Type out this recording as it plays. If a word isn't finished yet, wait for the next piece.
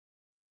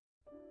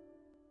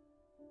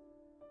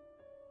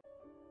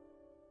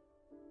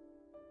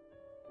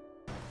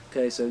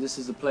Okay, so this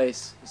is the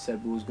place he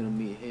said we was gonna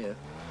meet here.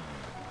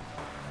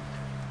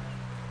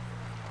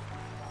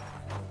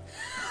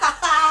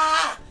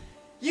 Ha!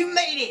 You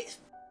made it!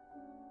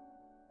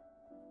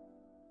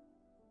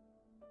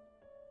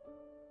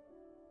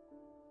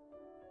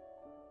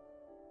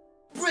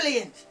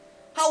 Brilliant!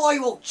 How are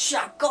you, old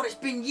chap? God, it's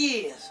been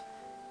years.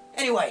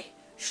 Anyway,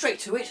 straight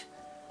to it.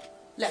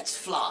 Let's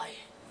fly.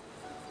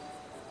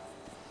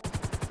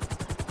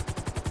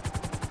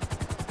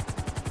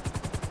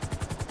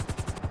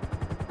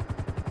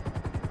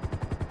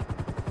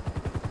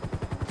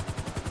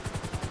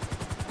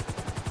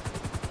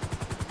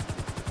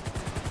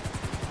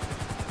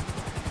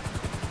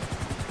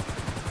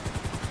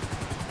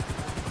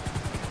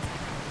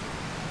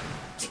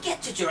 To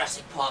get to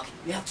Jurassic Park,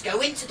 you have to go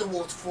into the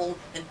waterfall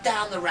and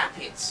down the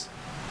rapids.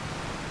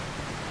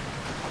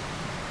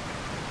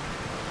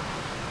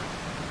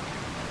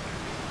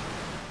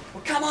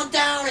 Well, come on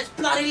down, it's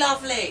bloody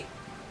lovely.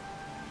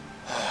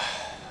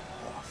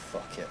 Oh,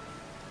 fuck it.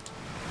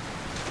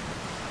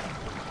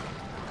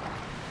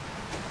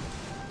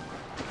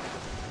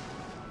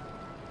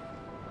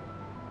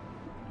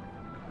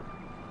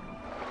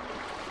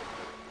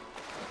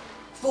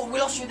 Thought we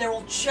lost you there,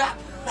 old chap.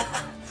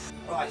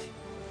 Right.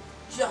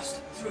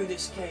 Just through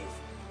this cave.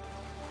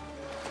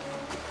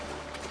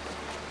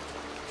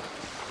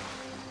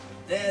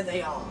 There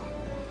they are,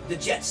 the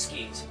jet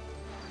skis.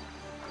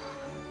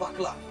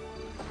 Buckle up.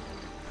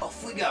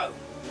 Off we go.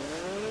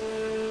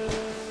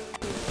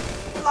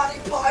 Bloody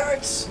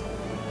pirates!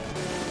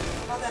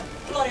 How the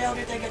bloody hell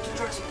did they get to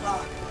Jurassic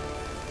Park?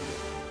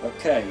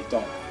 Okay,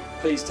 Doc,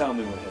 please tell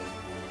me we're here.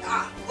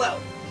 Ah, well,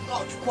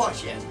 not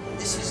quite yet.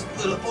 This is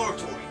the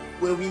laboratory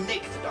where we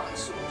make the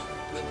dinosaurs.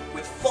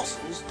 With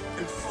fossils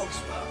and frog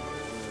sperm.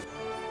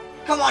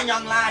 Come on,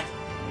 young lad.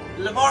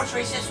 The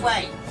laboratory's this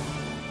way.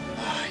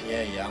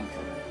 Yeah, I'm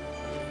coming.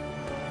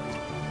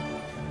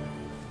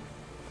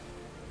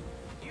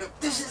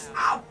 This is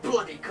our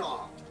bloody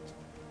car.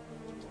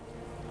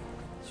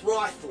 That's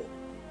what I thought,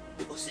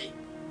 pussy.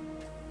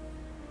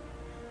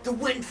 The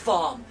wind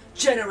farm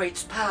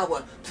generates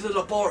power to the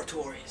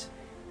laboratories.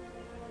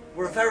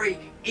 We're a very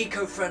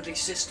eco-friendly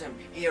system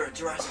here at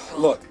Jurassic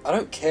Park. Look, I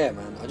don't care,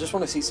 man. I just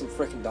want to see some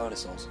frickin'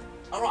 dinosaurs.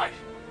 Alright,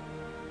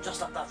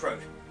 just up that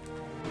road.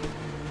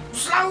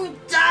 Slow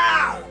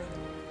down!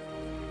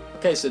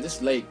 Okay, so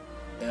this lake,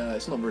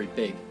 it's not very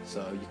big,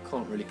 so you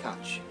can't really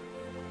catch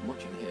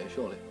much in here,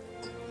 surely.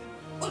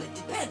 Well, it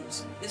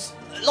depends. There's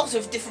a lot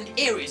of different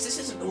areas. This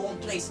isn't the one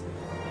place.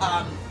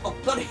 Oh,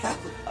 bloody hell.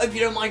 I hope you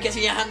don't mind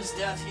getting your hands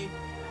dirty.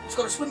 Just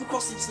got to swim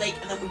across this lake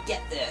and then we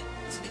get there.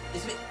 It's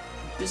a bit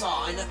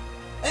bizarre, I know.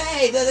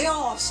 Hey, there they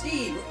are,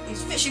 Steve.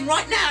 He's fishing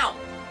right now.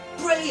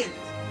 Brilliant.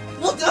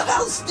 What the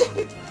hell,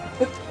 Steve?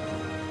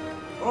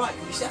 Alright,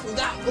 you settle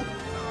down. Oh.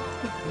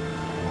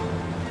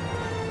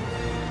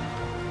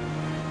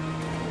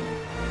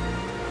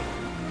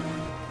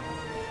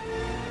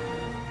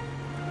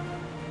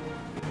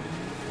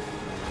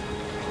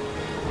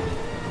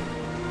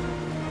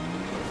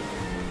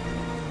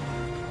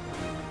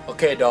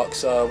 Okay, Doc,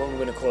 so when are we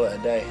going to call it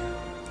a day?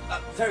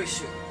 Very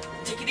soon.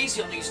 Take it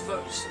easy on these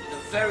folks. They're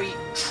very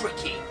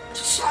tricky.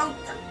 So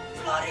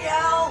bloody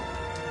hell!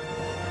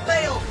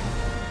 Bail!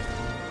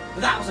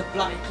 But that was a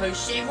bloody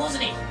close shave,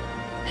 wasn't it?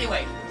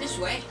 Anyway, this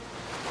way.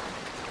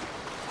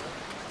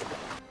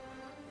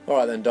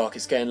 Alright then, Doc,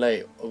 it's getting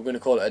late. Are we going to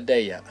call it a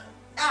day yet?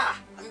 Ah,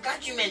 I'm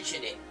glad you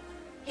mentioned it.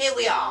 Here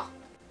we are.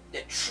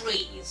 The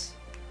trees.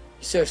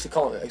 You seriously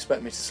can't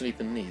expect me to sleep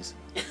in these?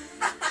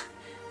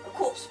 Of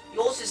course,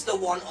 yours is the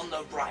one on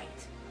the right.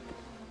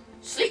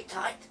 Sleep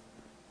tight.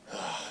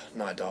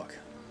 Night, Doc.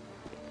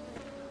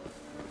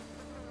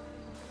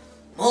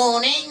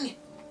 Morning.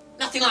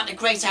 Nothing like the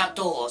great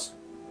outdoors.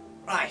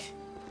 Right.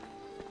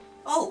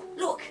 Oh,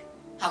 look.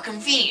 How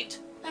convenient.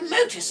 A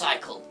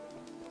motorcycle.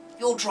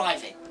 You're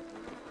driving.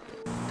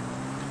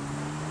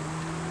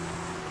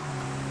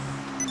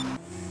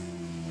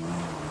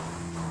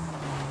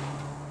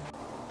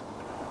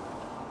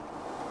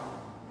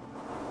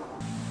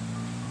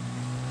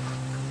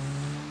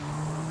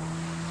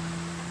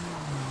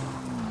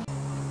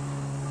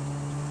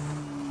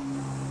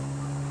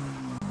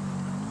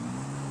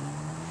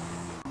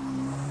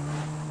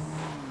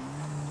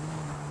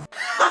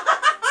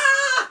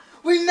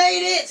 We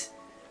made it!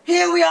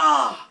 Here we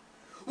are!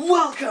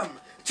 Welcome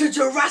to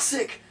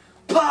Jurassic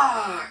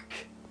Park!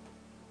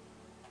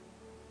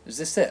 Is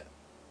this it?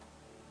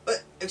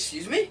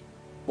 Excuse me?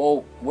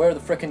 Well, where are the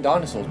frickin'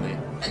 dinosaurs, mate?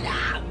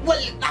 Well,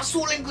 that's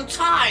all in good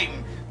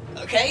time,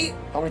 okay?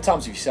 How many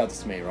times have you said this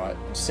to me, right?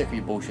 I'm sick of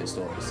your bullshit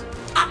stories.